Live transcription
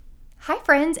Hi,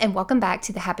 friends, and welcome back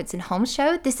to the Habits and Home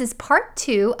Show. This is part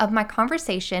 2 of my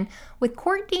conversation with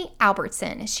Courtney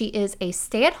Albertson. She is a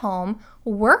stay-at-home,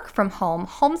 work-from-home,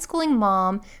 homeschooling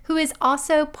mom who is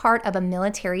also part of a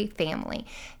military family.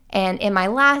 And in my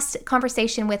last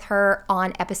conversation with her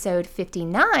on episode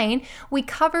 59, we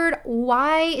covered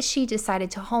why she decided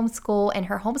to homeschool and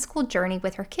her homeschool journey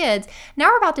with her kids. Now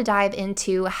we're about to dive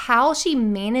into how she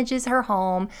manages her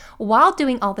home while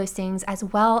doing all those things as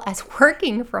well as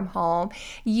working from home.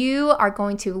 You are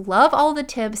going to love all the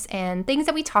tips and things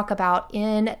that we talk about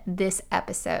in this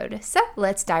episode. So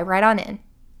let's dive right on in.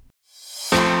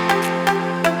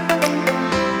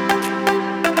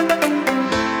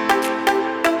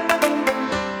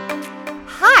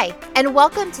 Hi, and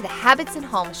welcome to the Habits and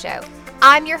Home Show.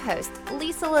 I'm your host,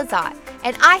 Lisa Lazat,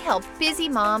 and I help busy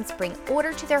moms bring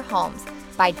order to their homes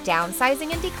by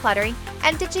downsizing and decluttering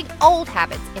and ditching old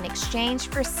habits in exchange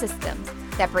for systems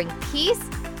that bring peace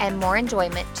and more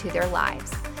enjoyment to their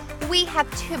lives. We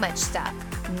have too much stuff,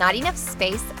 not enough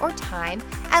space or time,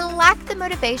 and lack the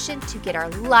motivation to get our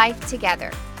life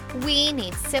together. We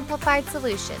need simplified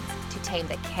solutions to tame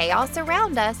the chaos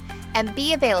around us and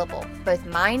be available, both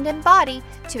mind and body,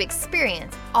 to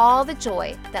experience all the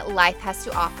joy that life has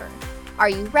to offer. Are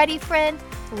you ready, friend?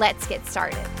 Let's get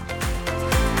started.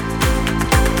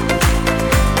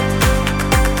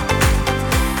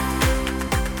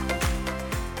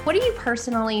 What are you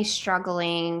personally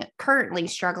currently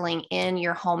struggling in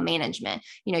your home management?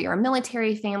 You know, you're a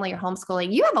military family, you're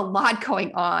homeschooling, you have a lot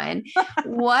going on.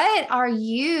 What are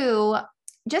you,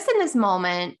 just in this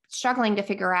moment, struggling to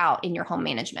figure out in your home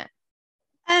management?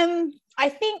 I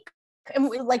think,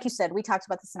 like you said, we talked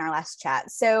about this in our last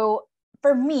chat. So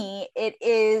for me, it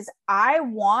is, I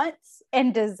want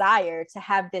and desire to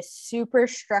have this super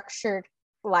structured,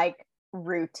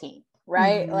 routine,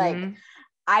 right? Mm-hmm. Like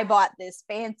I bought this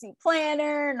fancy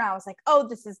planner and I was like, oh,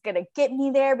 this is going to get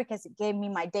me there because it gave me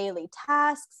my daily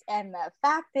tasks. And the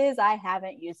fact is I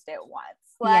haven't used it once.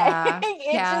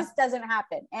 It just doesn't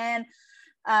happen. And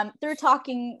through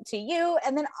talking to you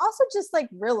and then also just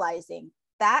realizing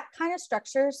that kind of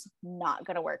structure's not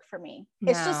going to work for me. No.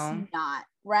 It's just not,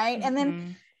 right? Mm-hmm. And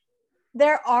then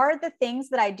there are the things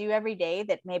that I do every day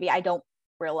that maybe I don't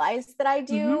realize that I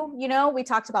do. Mm-hmm. You know, we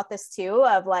talked about this too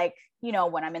of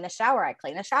when I'm in the shower, I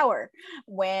clean the shower.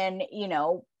 When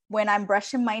I'm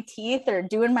brushing my teeth or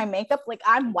doing my makeup,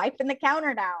 I'm wiping the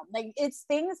counter down. It's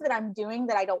things that I'm doing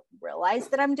that I don't realize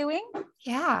that I'm doing.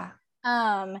 Yeah.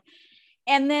 And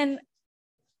then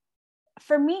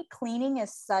for me, cleaning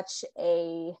is such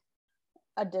a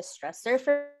distressor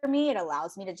for me. It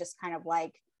allows me to just kind of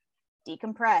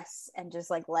decompress and just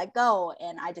let go.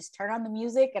 And I just turn on the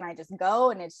music and I just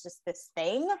go, and it's just this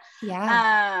thing.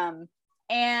 Yeah.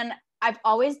 And I've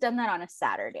always done that on a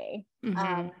Saturday.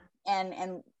 Mm-hmm.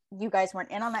 And you guys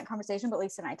weren't in on that conversation, but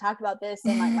Lisa and I talked about this,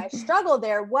 and my struggle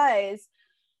there was,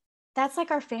 that's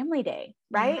our family day,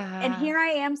 right? Yeah. And here I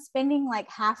am spending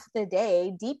half the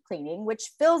day deep cleaning,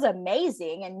 which feels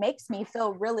amazing and makes me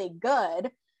feel really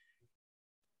good.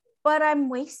 But I'm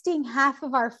wasting half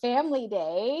of our family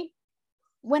day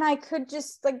when I could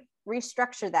just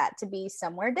restructure that to be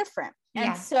somewhere different.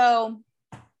 Yeah. And so,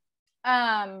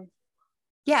 and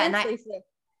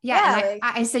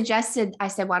I suggested, I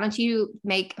said, why don't you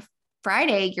make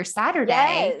Friday your Saturday?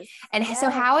 Yes, and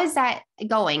so how is that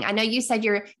going? I know you said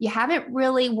you haven't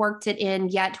really worked it in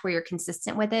yet where you're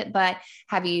consistent with it, but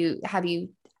have you,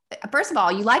 first of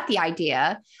all, you like the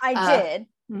idea? I did.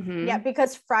 Mm-hmm. Yeah.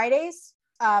 Because Fridays,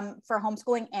 for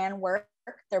homeschooling and work,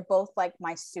 they're both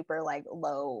my super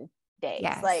low days.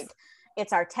 Yes.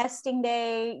 It's our testing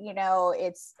day,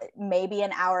 it's maybe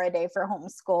an hour a day for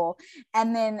homeschool.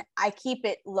 And then I keep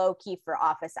it low key for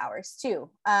office hours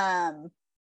too.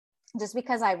 Just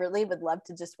because I really would love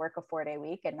to just work a 4-day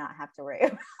week and not have to worry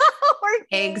about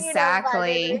working.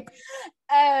 Exactly.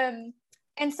 And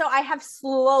so I have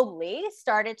slowly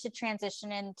started to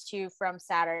transition from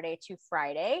Saturday to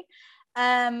Friday.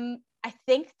 I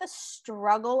think the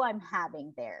struggle I'm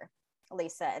having there,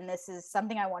 Lisa, and this is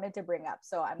something I wanted to bring up,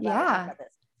 so I'm glad to talk about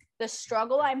this. The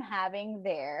struggle I'm having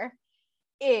there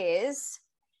is,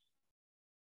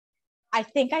 I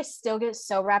think I still get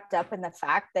so wrapped up in the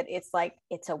fact that it's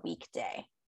a weekday.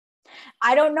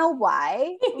 I don't know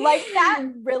why.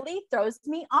 That really throws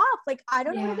me off. I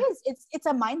don't know what it is. It's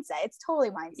a mindset. It's totally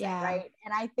mindset, right?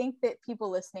 And I think that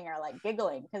people listening are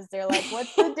giggling because they're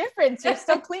what's the difference? You're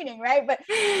still cleaning, right? But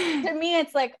to me,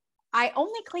 it's I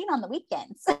only clean on the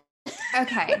weekends.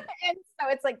 Okay. And so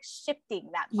it's shifting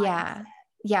that mindset.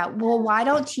 Yeah. Well, why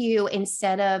don't you,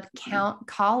 instead of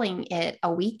calling it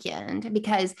a weekend,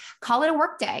 because call it a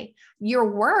work day, your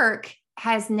work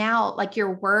has now,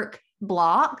 your work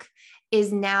block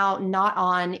is now not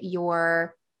on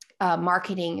your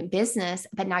marketing business,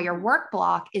 but now your work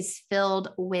block is filled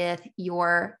with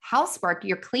your housework,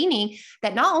 your cleaning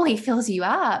that not only fills you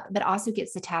up, but also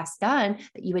gets the task done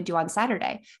that you would do on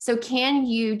Saturday. So can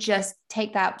you just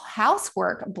take that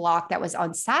housework block that was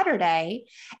on Saturday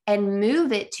and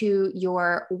move it to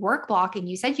your work block? And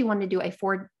you said you wanted to do a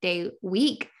 4-day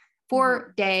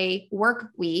work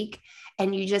week,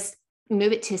 and you just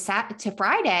move it to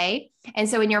Friday. And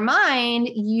so in your mind,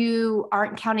 you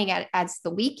aren't counting it as the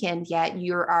weekend yet.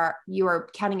 You are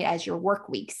counting it as your work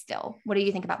week still. What do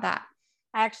you think about that?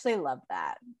 I actually love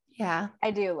that. Yeah.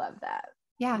 I do love that.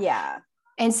 Yeah. Yeah.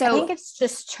 And so I think it's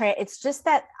just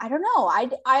that, I don't know. I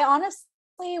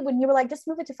honestly, when you were like, just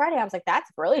move it to Friday, I was like, that's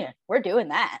brilliant. We're doing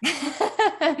that.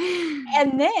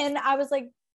 And then I was like,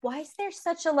 why is there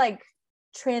such a like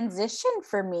transition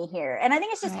for me here? And I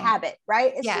think it's just habit,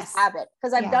 right? It's just habit,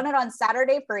 because I've done it on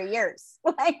Saturday for years.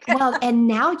 Like, well, and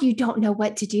now you don't know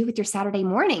what to do with your Saturday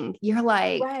morning. You're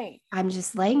like, I'm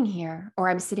just laying here, or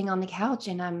I'm sitting on the couch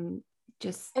and I'm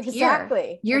just here.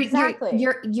 You're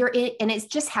in, and it's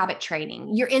just habit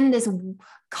training. You're in this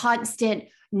constant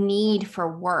need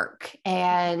for work,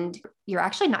 and you're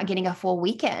actually not getting a full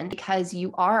weekend because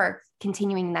you are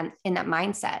continuing in that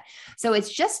mindset. So it's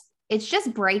just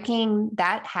breaking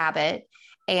that habit.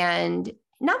 And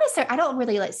not necessarily, I don't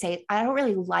really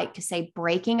like to say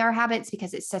breaking our habits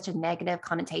because it's such a negative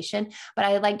connotation, but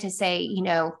I like to say,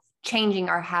 changing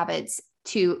our habits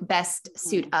to best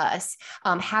suit us,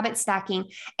 habit stacking,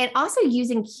 and also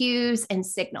using cues and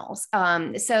signals.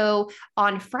 So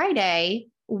on Friday,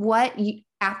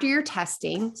 after your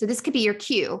testing, so this could be your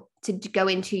cue to go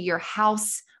into your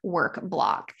housework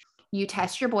block. You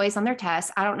test your boys on their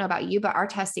tests. I don't know about you, but our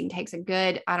testing takes a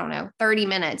good, 30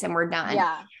 minutes and we're done.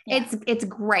 Yeah. It's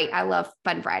great. I love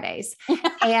Fun Fridays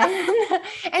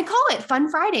and call it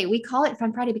Fun Friday. We call it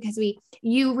Fun Friday because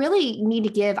you really need to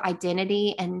give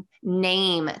identity and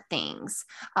name things.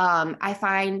 I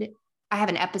find I have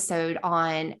an episode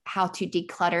on how to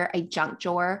declutter a junk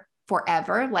drawer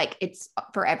forever, like it's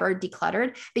forever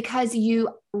decluttered, because you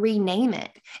rename it.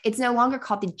 It's no longer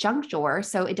called the junk drawer,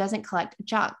 so it doesn't collect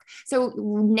junk. So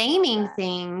naming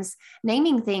things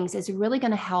is really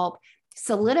going to help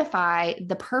solidify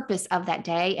the purpose of that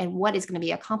day and what is going to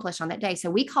be accomplished on that day. So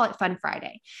we call it Fun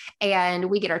Friday, and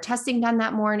we get our testing done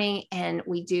that morning and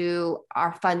we do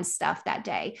our fun stuff that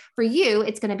day. For you,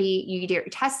 it's going to be, you get your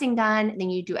testing done, then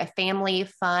you do a family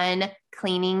fun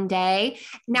cleaning day.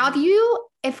 Now,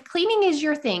 if cleaning is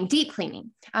your thing, deep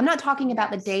cleaning, I'm not talking about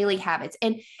the daily habits.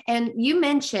 And you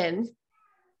mentioned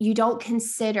you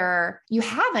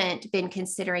haven't been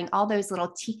considering all those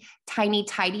little tiny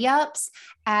tidy ups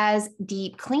as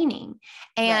deep cleaning.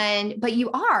 But you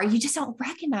just don't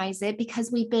recognize it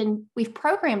because we've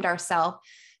programmed ourselves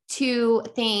to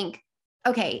think,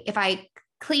 okay, if I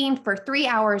clean for 3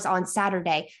 hours on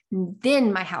Saturday,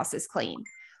 then my house is clean.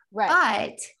 Right.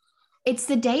 But it's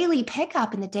the daily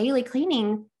pickup and the daily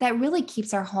cleaning that really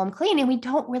keeps our home clean, and we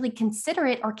don't really consider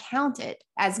it or count it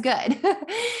as good.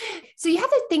 So you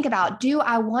have to think about, do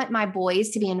I want my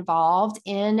boys to be involved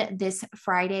in this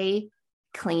Friday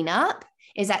cleanup?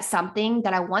 Is that something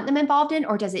that I want them involved in,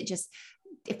 or does it just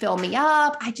fill me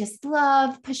up? I just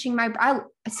love pushing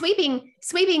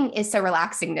sweeping is so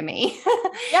relaxing to me.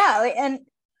 Yeah. And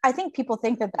I think people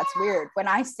think that that's weird. When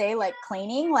I say like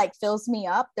cleaning, like fills me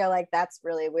up, they're like, that's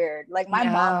really weird. Like my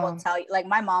mom will tell you, like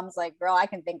my mom's like, girl, I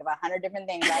can think of 100 different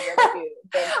things I'd rather do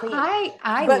than clean.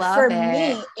 But love for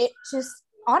me, it just,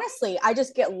 honestly, I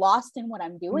just get lost in what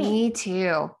I'm doing. Me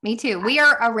too. We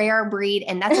are a rare breed,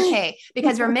 and that's okay.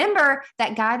 Because remember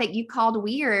that guy that you called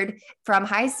weird from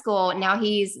high school, now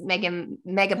he's making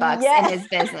mega bucks in his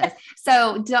business.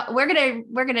 So we're going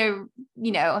to,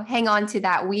 hang on to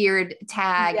that weird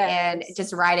tag and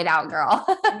just ride it out, girl.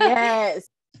 Yes.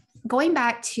 Going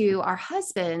back to our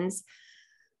husbands,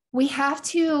 we have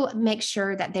to make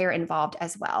sure that they're involved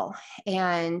as well.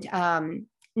 And,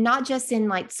 not just in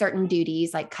like certain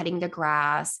duties, like cutting the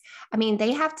grass. I mean,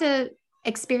 they have to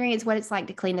experience what it's like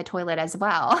to clean the toilet as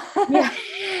well. Yeah.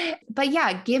 But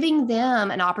yeah, giving them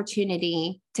an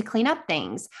opportunity to clean up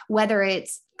things, whether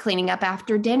it's cleaning up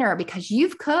after dinner because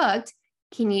you've cooked.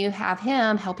 Can you have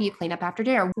him help you clean up after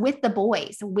dinner with the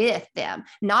boys, with them,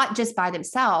 not just by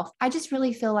themselves? I just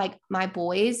really feel like my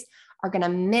boys are going to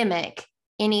mimic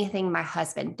anything my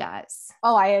husband does.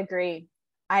 Oh, I agree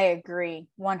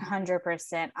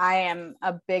 100%. I am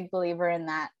a big believer in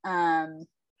that. And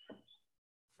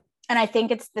I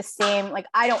think it's the same, like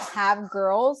I don't have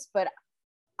girls, but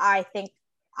I think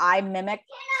I mimic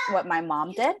what my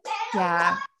mom did.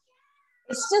 Yeah.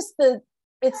 It's just the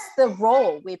it's the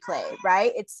role we play,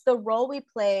 right? It's the role we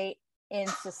play in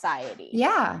society.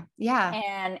 Yeah.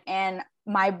 Yeah. And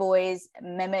my boys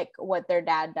mimic what their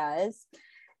dad does.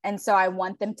 And so I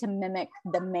want them to mimic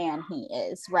the man he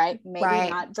is, right? Maybe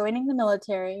not joining the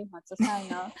military, that's a sign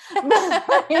note,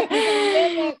 but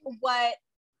mimic what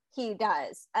he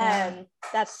does.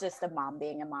 That's just a mom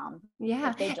being a mom. Yeah.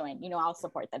 If they join, I'll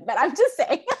support them, but I'm just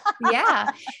saying.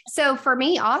 Yeah. So for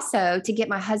me also to get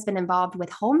my husband involved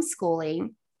with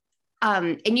homeschooling,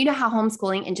 and you know how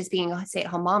homeschooling and just being a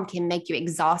stay-at-home mom can make you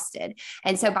exhausted.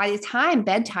 And so by the time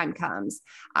bedtime comes,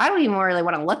 I don't even really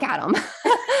want to look at them.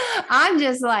 I'm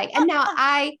just like, and now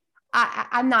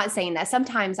I'm not saying that.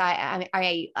 Sometimes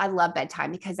I love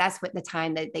bedtime because that's what the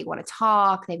time that they want to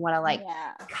talk, they want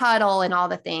to cuddle and all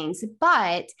the things.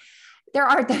 But there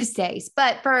are those days.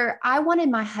 But I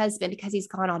wanted my husband, because he's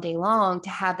gone all day long,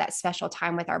 to have that special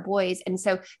time with our boys. And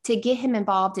so to get him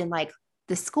involved in like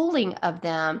the schooling of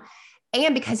them,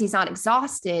 and because he's not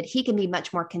exhausted, he can be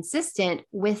much more consistent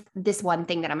with this one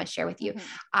thing that I'm going to share with you. Mm-hmm.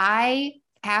 I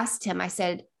asked him, I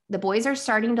said, the boys are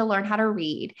starting to learn how to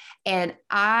read, and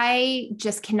I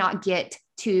just cannot get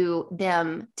to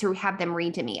have them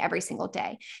read to me every single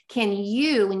day. Can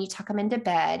you, when you tuck them into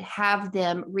bed, have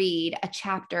them read a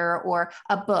chapter or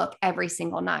a book every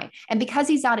single night? And because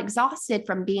he's not exhausted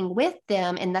from being with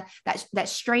them and that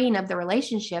strain of the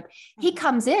relationship, he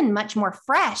comes in much more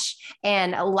fresh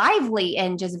and lively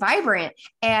and just vibrant.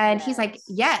 And he's like,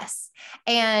 yes.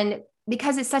 And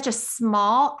because it's such a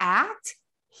small act,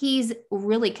 he's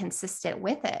really consistent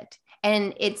with it.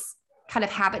 And it's kind of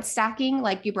habit stacking.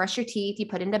 Like you brush your teeth, you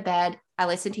put into bed, I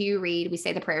listen to you read, we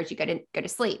say the prayers, you go to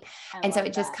sleep. And so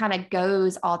it just kind of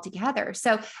goes all together.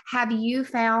 So have you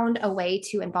found a way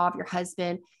to involve your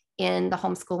husband in the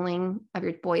homeschooling of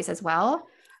your boys as well?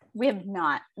 We have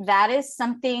not. That is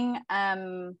something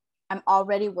I'm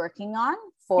already working on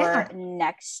for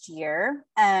next year.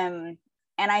 And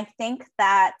I think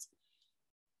that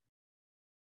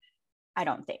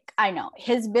I know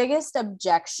his biggest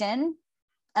objection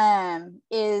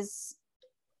is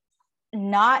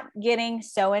not getting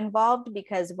so involved,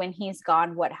 because when he's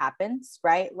gone, what happens,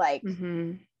 right? Like,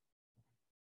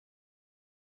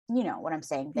 you know what I'm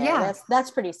saying there. Yeah.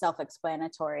 That's pretty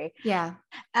self-explanatory. Yeah.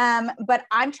 But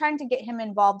I'm trying to get him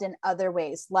involved in other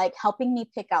ways, like helping me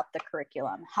pick out the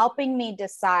curriculum, helping me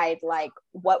decide like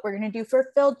what we're going to do for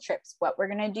field trips, what we're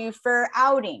going to do for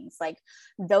outings, like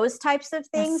those types of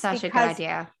things. That's such a good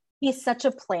idea. He's such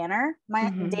a planner.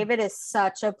 David is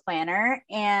such a planner.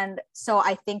 And so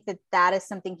I think that is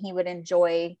something he would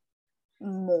enjoy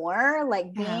more,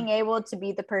 like being able to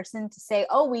be the person to say,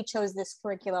 oh, we chose this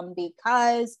curriculum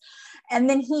because, and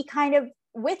then he kind of,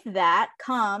 with that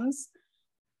comes,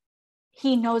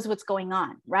 he knows what's going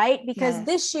on, right? Because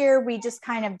this year we just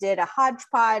kind of did a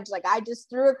hodgepodge. Like I just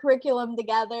threw a curriculum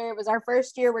together. It was our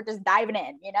first year. We're just diving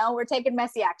in, we're taking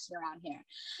messy action around here.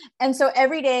 And so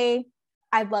every day,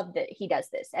 I love that he does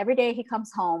this. Every day he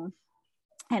comes home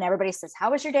and everybody says,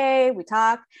 how was your day? We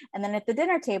talk. And then at the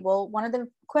dinner table, one of the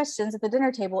questions at the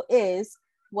dinner table is,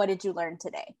 what did you learn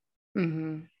today?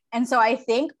 Mm-hmm. And so I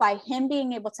think by him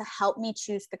being able to help me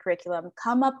choose the curriculum,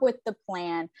 come up with the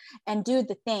plan and do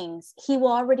the things, he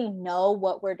will already know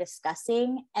what we're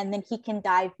discussing. And then he can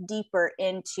dive deeper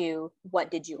into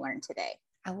what did you learn today?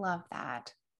 I love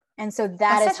that. And so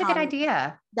that's such a good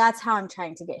idea. That's how I'm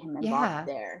trying to get him involved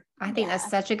there. I think that's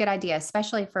such a good idea,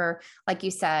 especially for, like you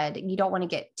said, you don't want to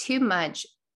get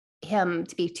him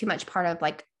to be too much part of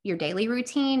like your daily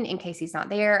routine in case he's not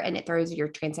there, and it throws your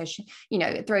transition,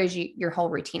 it throws your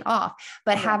whole routine off.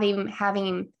 But having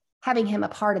him a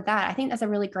part of that, I think that's a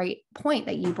really great point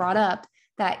that you brought up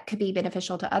that could be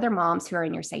beneficial to other moms who are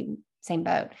in your same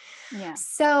boat. Yeah.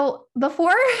 So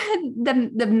before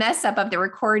the mess up of the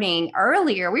recording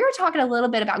earlier, we were talking a little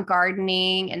bit about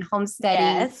gardening and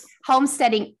homesteading,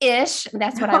 homesteading-ish.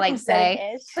 That's what I like to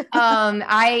say.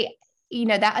 The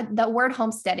word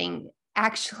homesteading,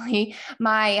 actually,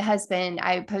 my husband,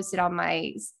 I posted on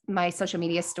my social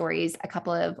media stories a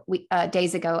couple of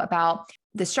days ago about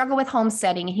the struggle with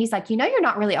homesteading. And he's like, you're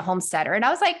not really a homesteader. And I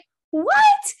was like, what?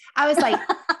 I was like,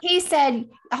 he said,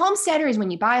 a homesteader is when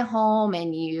you buy a home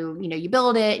and you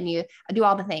build it and you do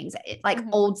all the things, like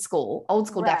old school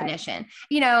definition,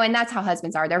 and that's how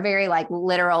husbands are. They're very like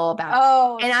literal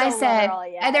about, and I said,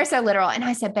 and they're so literal. And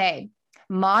I said, babe,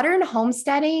 modern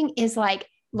homesteading is like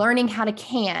learning how to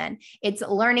can. It's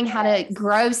learning how to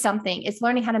grow something. It's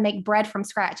learning how to make bread from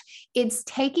scratch. It's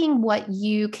taking what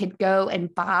you could go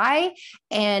and buy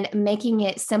and making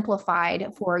it simplified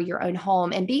for your own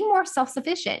home and being more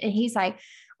self-sufficient. And he's like,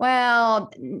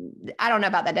 Well, I don't know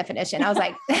about that definition. I was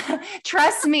like,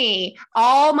 trust me,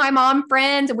 all my mom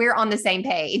friends, we're on the same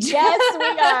page. Yes, we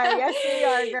are. Yes, we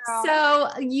are, girl.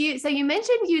 So you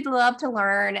mentioned you'd love to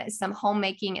learn some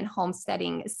homemaking and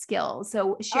homesteading skills.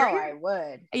 So I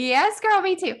would. Yes, girl,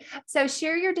 me too. So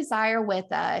share your desire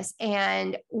with us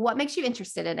and what makes you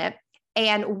interested in it.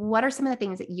 And what are some of the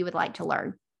things that you would like to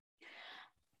learn?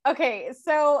 Okay,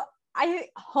 so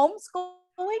homeschooling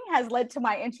has led to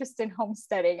my interest in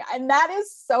homesteading, and that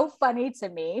is so funny to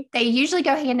me. They usually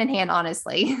go hand in hand,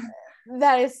 honestly.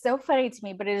 That is so funny to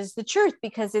me, but it is the truth,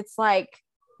 because it's like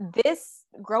this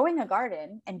growing a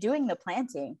garden and doing the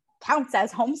planting counts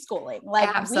as homeschooling. Like,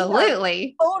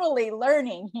 absolutely, we are totally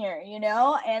learning here,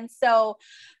 And so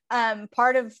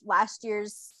part of last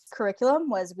year's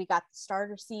curriculum was we got the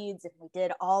starter seeds and we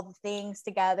did all the things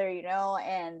together,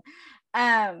 and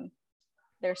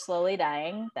they're slowly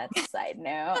dying. That's a side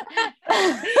note.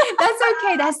 That's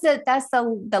okay. That's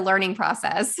the learning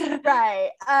process. Right.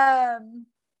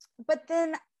 But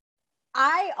then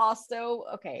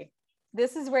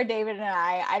this is where David and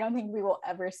I don't think we will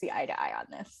ever see eye to eye on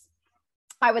this.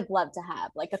 I would love to have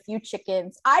like a few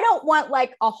chickens. I don't want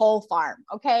like a whole farm.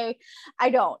 Okay. I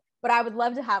don't, but I would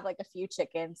love to have like a few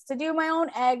chickens to do my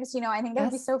own eggs. I think that'd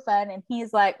be so fun. And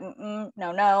he's like,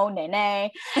 no,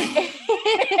 nay.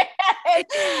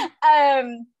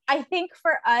 I think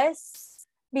for us,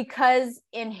 because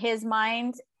in his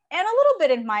mind and a little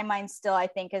bit in my mind still, I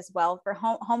think as well, for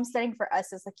homesteading for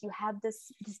us is like, you have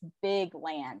this big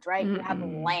land, right? You have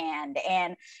land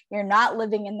and you're not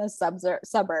living in the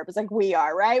suburbs like we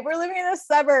are, right? We're living in the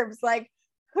suburbs. Like,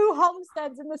 who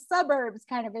homesteads in the suburbs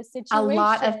kind of a situation. A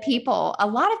lot of people,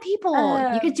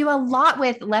 you could do a lot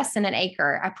with less than an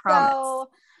acre. I promise. So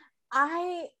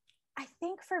I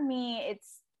think for me,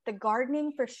 it's the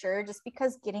gardening for sure, just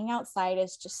because getting outside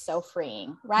is just so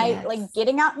freeing, right? Yes. Like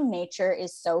getting out in nature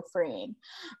is so freeing.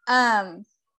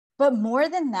 But more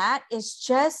than that is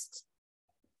just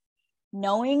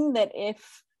knowing that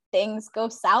if things go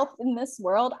south in this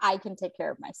world, I can take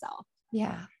care of myself.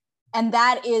 Yeah. And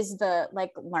that is the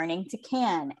like learning to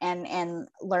can and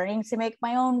learning to make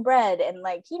my own bread. And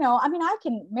like, I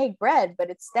can make bread,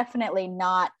 but it's definitely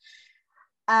not,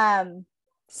 a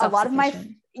lot of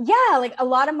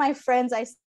my friends, I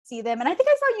see them, and I think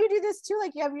I saw you do this too.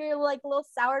 Like you have your like little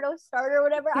sourdough starter or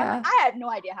whatever. Yeah. I had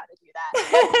no idea how to do that.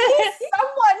 Please,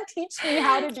 someone teach me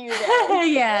how to do that.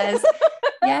 Yes.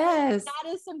 Yes. That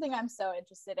is something I'm so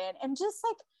interested in. And just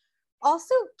like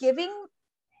also giving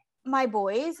my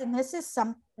boys, and this is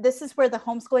where the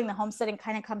homeschooling, the homesteading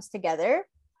kind of comes together.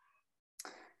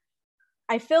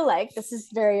 I feel like this is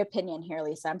very opinion here,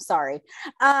 Lisa. I'm sorry.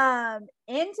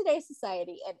 In today's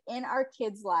society and in our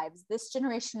kids' lives, this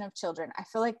generation of children, I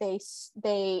feel like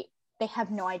they have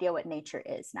no idea what nature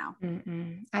is now.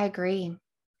 I agree.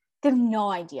 They have no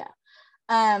idea.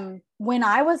 When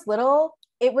I was little,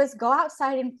 it was go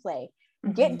outside and play,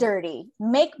 get dirty,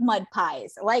 make mud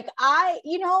pies. Like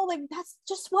that's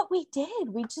just what we did.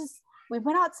 We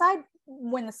went outside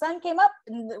when the sun came up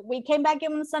and we came back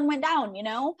in when the sun went down,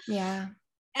 Yeah.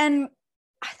 And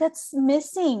that's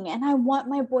missing. And I want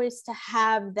my boys to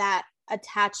have that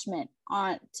attachment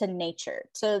to nature,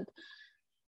 to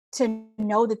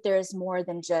know that there is more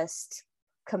than just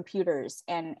computers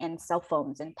and cell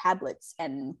phones and tablets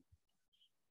and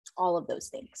all of those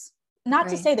things. Not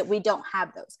to say that we don't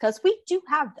have those, because we do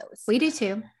have those. We do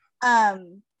too.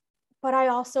 But I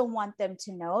also want them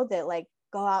to know that like,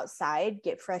 go outside,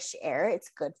 get fresh air.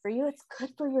 It's good for you. It's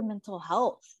good for your mental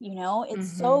health.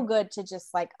 It's so good to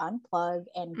just like unplug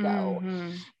and go.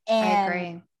 And I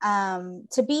agree.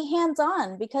 To be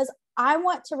hands-on, because I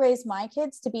want to raise my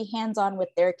kids to be hands-on with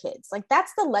their kids. Like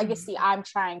that's the legacy I'm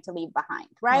trying to leave behind.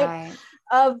 Right.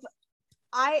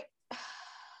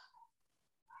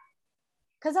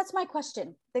 Because that's my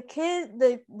question.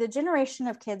 The generation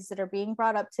of kids that are being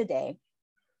brought up today,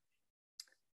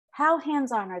 how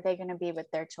hands-on are they going to be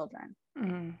with their children?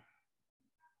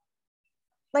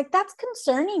 Like that's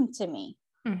concerning to me.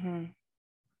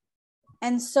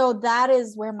 And so that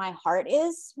is where my heart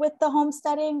is with the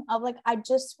homesteading of like, I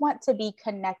just want to be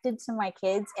connected to my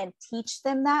kids and teach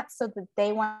them that so that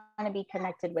they want to be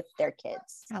connected with their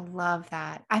kids. I love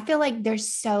that. I feel like there's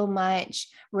so much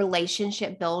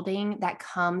relationship building that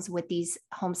comes with these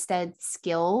homestead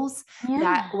skills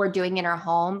that we're doing in our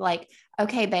home. Like,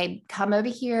 okay, babe, come over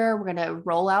here. We're going to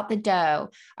roll out the dough.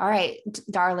 All right,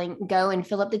 darling, go and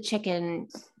fill up the chicken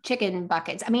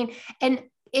buckets. I mean, and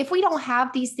if we don't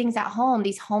have these things at home,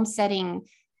 these homesteading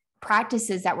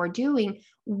practices that we're doing,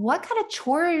 what kind of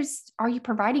chores are you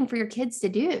providing for your kids to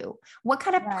do? What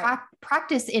kind of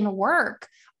practice in work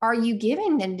are you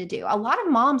giving them to do? A lot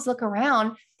of moms look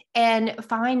around and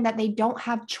find that they don't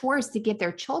have chores to give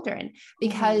their children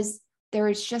because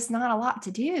there's just not a lot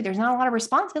to do. There's not a lot of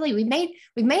responsibility.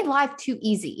 We've made life too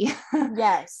easy.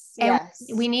 Yes. And yes.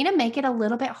 we need to make it a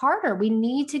little bit harder. We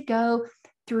need to go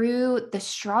through the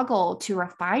struggle to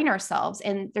refine ourselves.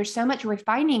 And there's so much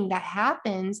refining that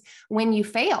happens when you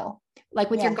fail, like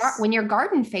with when your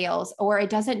garden fails or it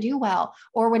doesn't do well,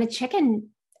 or when a chicken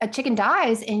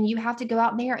dies and you have to go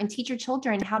out there and teach your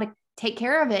children how to take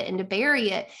care of it and to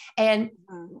bury it. And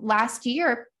last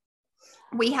year,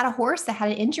 we had a horse that had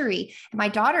an injury and my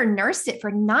daughter nursed it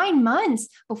for 9 months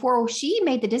before she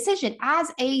made the decision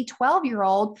as a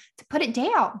 12-year-old to put it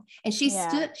down. And she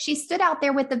stood out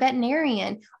there with the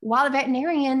veterinarian while the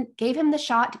veterinarian gave him the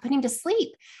shot to put him to sleep.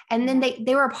 And then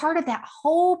they were a part of that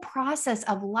whole process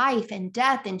of life and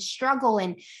death and struggle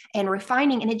and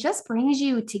refining. And it just brings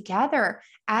you together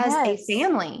as a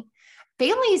family.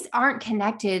 Families aren't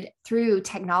connected through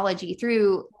technology,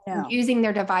 through using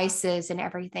their devices and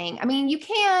everything. I mean, you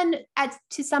can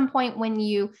to some point when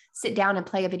you sit down and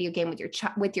play a video game with your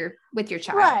child.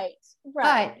 Right.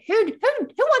 But who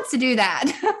wants to do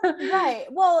that? Right.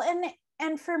 Well,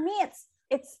 and for me,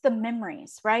 it's the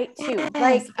memories, right? Too. Yes,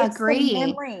 like it's agree. the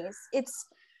memories.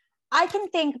 I can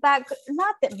think back,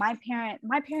 not that my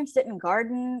parents didn't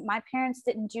garden, my parents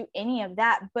didn't do any of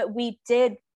that, but we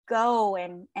did go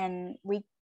and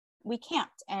we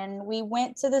camped and we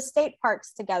went to the state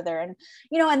parks together, and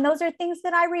and those are things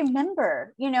that I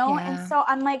remember, and so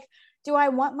I'm like, do I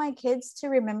want my kids to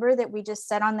remember that we just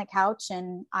sat on the couch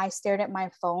and I stared at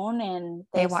my phone and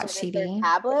they watched TV, their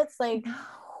tablets? Like, no.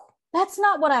 That's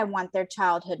not what I want their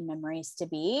childhood memories to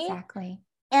be. Exactly.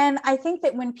 And I think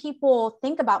that when people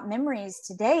think about memories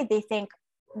today, they think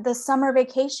the summer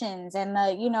vacations and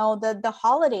the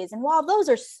holidays. And while those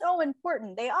are so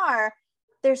important,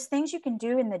 there's things you can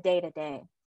do in the day to day.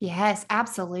 Yes,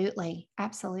 absolutely.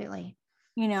 Absolutely.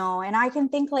 And I can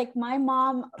think like my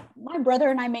brother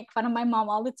and I make fun of my mom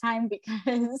all the time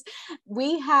because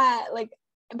we had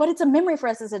but it's a memory for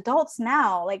us as adults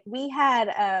now. Like we had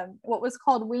what was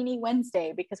called Weenie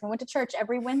Wednesday because we went to church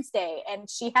every Wednesday and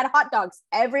she had hot dogs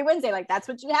every Wednesday. Like that's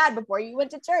what you had before you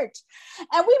went to church.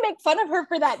 And we make fun of her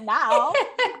for that now.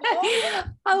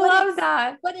 I love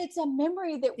that. But it's a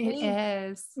memory that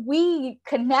we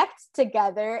connect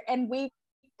together and we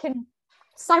can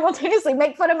simultaneously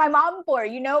make fun of my mom for,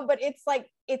 but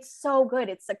it's so good.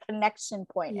 It's a connection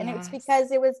point. Yes. And it's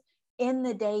because it was in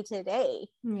the day to day.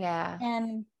 Yeah.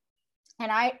 And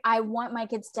I want my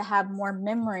kids to have more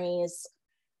memories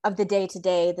of the day to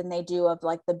day than they do of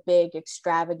like the big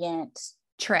extravagant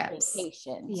trips,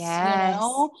 vacations. Yes.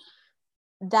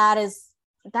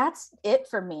 That's it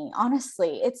for me.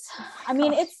 Honestly, it's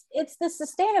the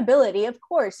sustainability, of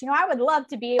course. I would love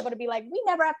to be able to be like, we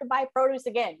never have to buy produce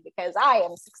again because I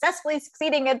am successfully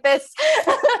succeeding at this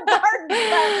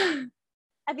garden.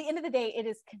 At the end of the day, it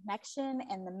is connection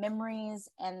and the memories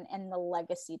and the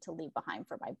legacy to leave behind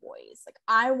for my boys. Like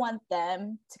I want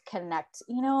them to connect,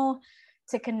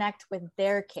 with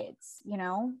their kids, I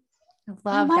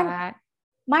love that.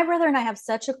 My brother and I have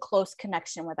such a close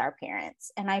connection with our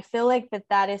parents. And I feel like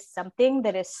that is something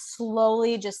that is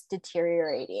slowly just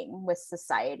deteriorating with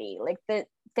society. Like the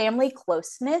family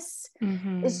closeness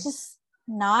is just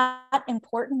not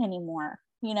important anymore,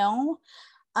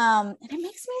 and it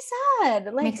makes me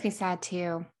sad. Like, makes me sad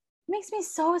too. It makes me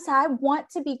so sad. I want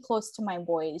to be close to my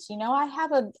boys. I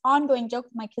have an ongoing joke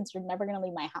with my kids, you're never going to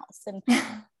leave my house. And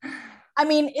I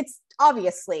mean, it's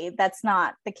obviously that's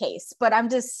not the case, but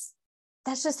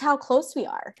that's just how close we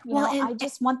are. I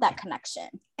just want that connection.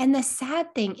 And the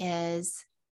sad thing is,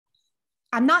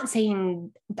 I'm not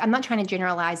trying to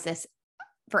generalize this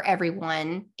for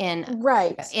everyone in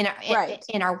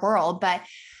our world, but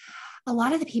a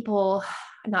lot of the people,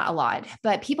 not a lot,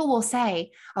 but people will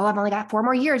say, oh, I've only got 4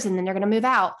 more years and then they're going to move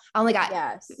out. I only got,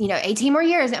 18 more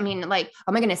years. I mean, like,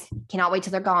 oh my goodness, cannot wait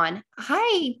till they're gone.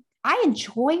 I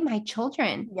enjoy my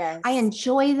children. Yes. I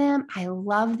enjoy them. I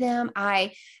love them.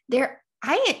 They're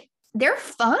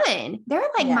fun. They're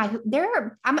like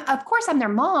of course I'm their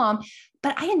mom,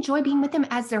 but I enjoy being with them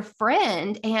as their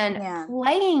friend and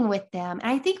playing with them.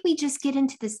 And I think we just get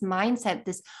into this mindset,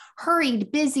 this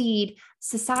hurried, busied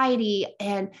society,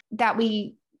 and that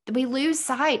we lose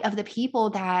sight of the people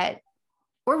that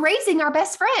we're raising our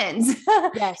best friends.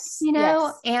 Yes.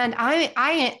 Yes. And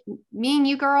me and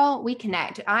you, girl, we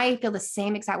connect. I feel the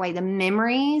same exact way. The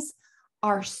memories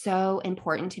are so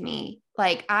important to me.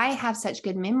 Like I have such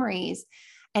good memories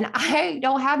and I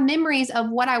don't have memories of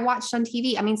what I watched on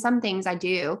TV. I mean, some things I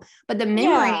do, but the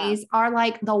memories are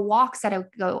like the walks that I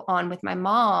go on with my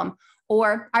mom.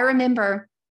 Or I remember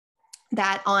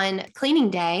that on cleaning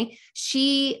day,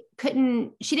 she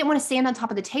didn't want to stand on top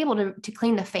of the table to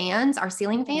clean the fans, our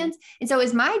ceiling fans. And so it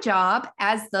was my job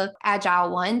as the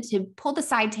agile one to pull the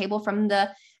side table from the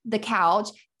couch,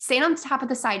 stand on top of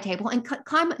the side table and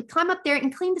climb up there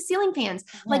and clean the ceiling fans.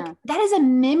 Like that is a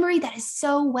memory that is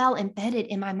so well embedded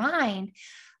in my mind,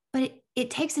 but it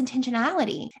takes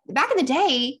intentionality. Back in the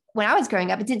day when I was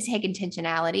growing up, it didn't take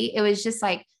intentionality. It was just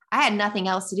like, I had nothing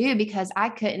else to do because I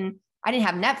didn't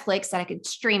have Netflix that I could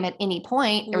stream at any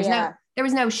point. There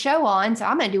was no show on. So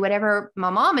I'm going to do whatever my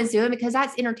mom is doing because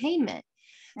that's entertainment.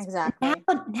 Exactly.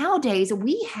 Nowadays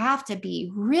we have to be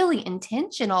really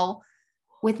intentional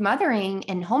with mothering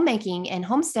and homemaking and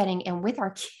homesteading and with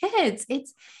our kids.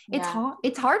 It's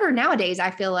harder nowadays,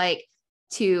 I feel like,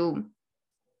 to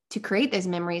create those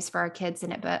memories for our kids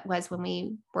than it was when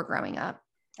we were growing up.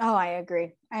 Oh, I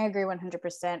agree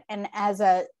 100%. And as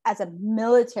a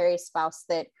military spouse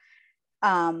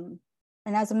and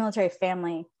as a military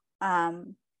family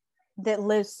that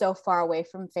lives so far away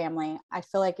from family, I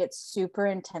feel like it's super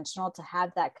intentional to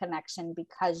have that connection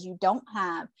because you don't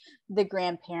have the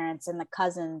grandparents and the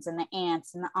cousins and the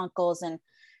aunts and the uncles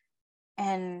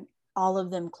and all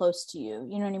of them close to you.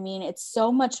 You know what I mean? It's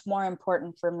so much more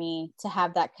important for me to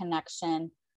have that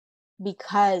connection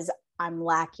because I'm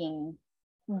lacking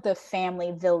the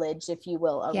family village, if you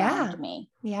will, around me.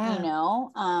 Yeah. You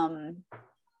know?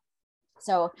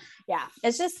 So yeah,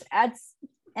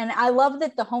 and I love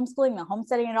that the homeschooling, the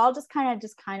homesteading, it all just kind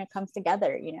of comes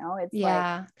together, you know? It's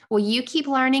well, you keep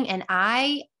learning and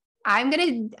I'm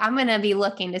going to be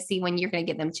looking to see when you're going to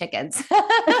get them chickens. Girl,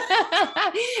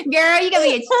 you're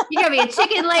going to be a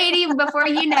chicken lady before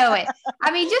you know it.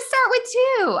 I mean, just start with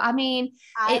 2. I mean,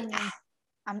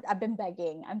 I've been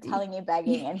begging. I'm telling you,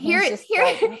 begging. And here's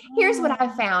what I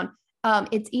found.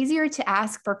 It's easier to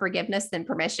ask for forgiveness than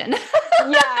permission.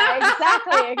 Yeah,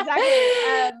 exactly.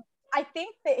 I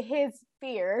think that his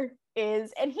fear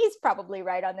is, and he's probably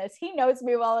right on this, he knows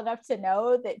me well enough to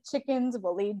know that chickens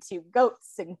will lead to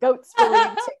goats and goats will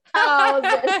lead to cows.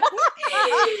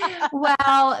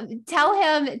 Well, tell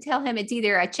him it's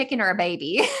either a chicken or a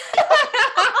baby.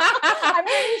 I'm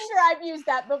pretty sure I've used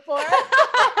that before.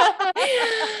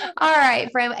 All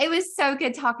right, friend. It was so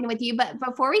good talking with you. But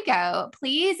before we go,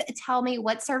 please tell me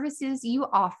what services you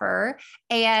offer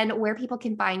and where people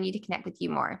can find you to connect with you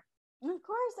more. Of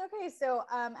course. Okay. So,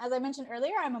 as I mentioned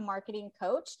earlier, I'm a marketing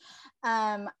coach.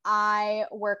 I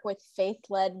work with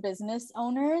faith-led business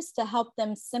owners to help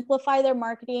them simplify their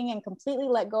marketing and completely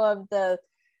let go of the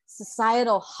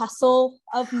societal hustle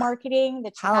of marketing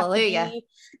that you have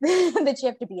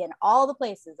to be in all the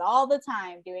places all the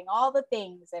time, doing all the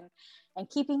things and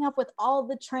keeping up with all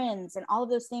the trends and all of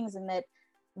those things, and that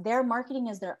their marketing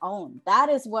is their own. That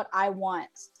is what I want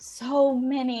so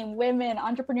many women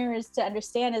entrepreneurs to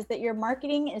understand, is that your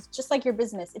marketing is just like your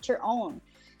business. It's your own.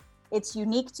 It's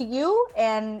unique to you,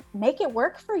 and make it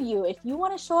work for you. If you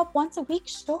want to show up once a week,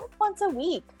 show up once a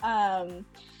week.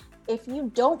 If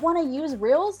you don't want to use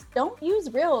Reels, don't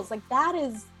use Reels. Like, that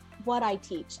is what I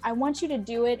teach. I want you to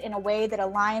do it in a way that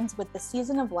aligns with the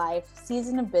season of life,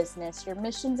 season of business, your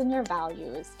missions and your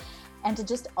values, and to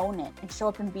just own it and show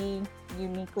up and be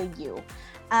uniquely you.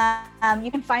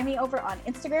 You can find me over on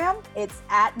Instagram. It's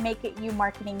at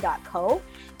makeitumarketing.co.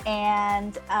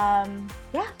 And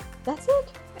yeah, that's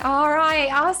it. All right.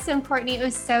 Awesome, Courtney. It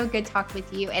was so good talking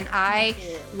with you. And I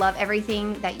love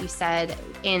everything that you said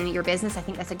in your business. I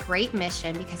think that's a great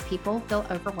mission because people feel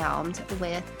overwhelmed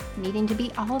with needing to be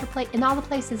in all the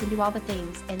places and do all the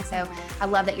things. And so I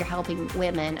love that you're helping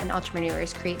women and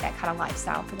entrepreneurs create that kind of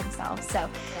lifestyle for themselves. So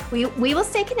we will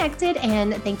stay connected,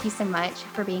 and thank you so much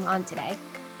for being on today.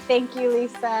 Thank you,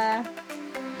 Lisa.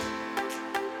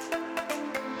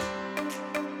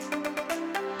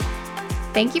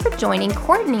 Thank you for joining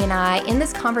Courtney and I in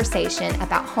this conversation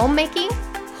about homemaking,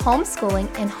 homeschooling,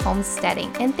 and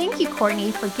homesteading. And thank you,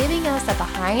 Courtney, for giving us a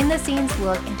behind-the-scenes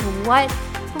look into what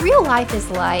real life is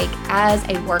like as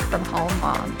a work-from-home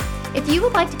mom. If you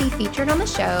would like to be featured on the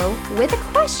show with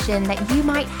a question that you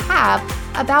might have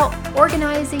about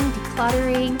organizing,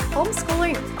 decluttering,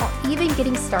 homeschooling, or even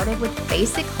getting started with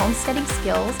basic homesteading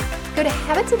skills, go to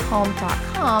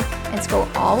habitsandhome.com and scroll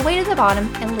all the way to the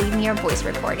bottom and leave me your voice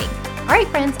recording. All right,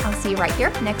 friends, I'll see you right here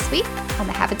next week on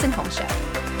the Habits and Home Show.